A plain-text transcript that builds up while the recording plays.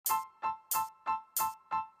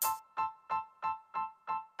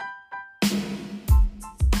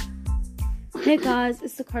Hey guys,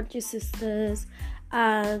 it's the Crunchy Sisters,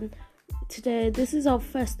 and today this is our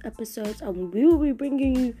first episode, and we will be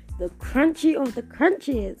bringing you the crunchy of the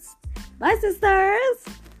crunchiest. Bye, sisters!